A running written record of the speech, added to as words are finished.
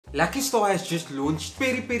Lucky Star has just launched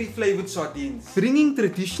peri-peri flavored sardines, bringing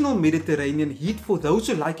traditional Mediterranean heat for those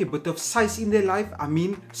who like a bit of spice in their life.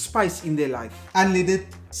 Spice in their life. Unleaded,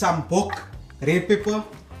 some bok, red pepper,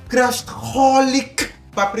 crushed garlic,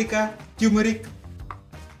 paprika, turmeric,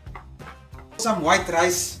 some white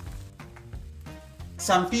rice,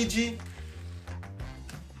 some PG.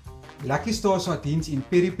 Lucky Star sardines in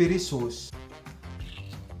peri-peri sauce.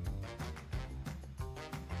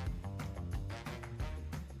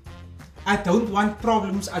 I don't want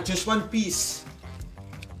problems, I just want peace.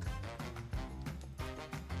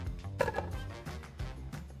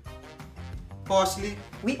 Parsley.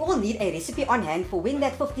 We all need a recipe on hand for when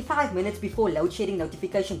that 55 minutes before load shedding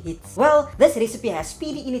notification hits. Well, this recipe has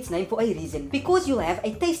speedy in its name for a reason, because you'll have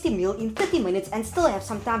a tasty meal in 30 minutes and still have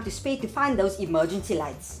some time to spare to find those emergency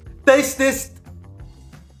lights. Taste test.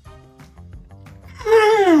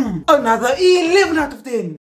 Another 11 out of 10.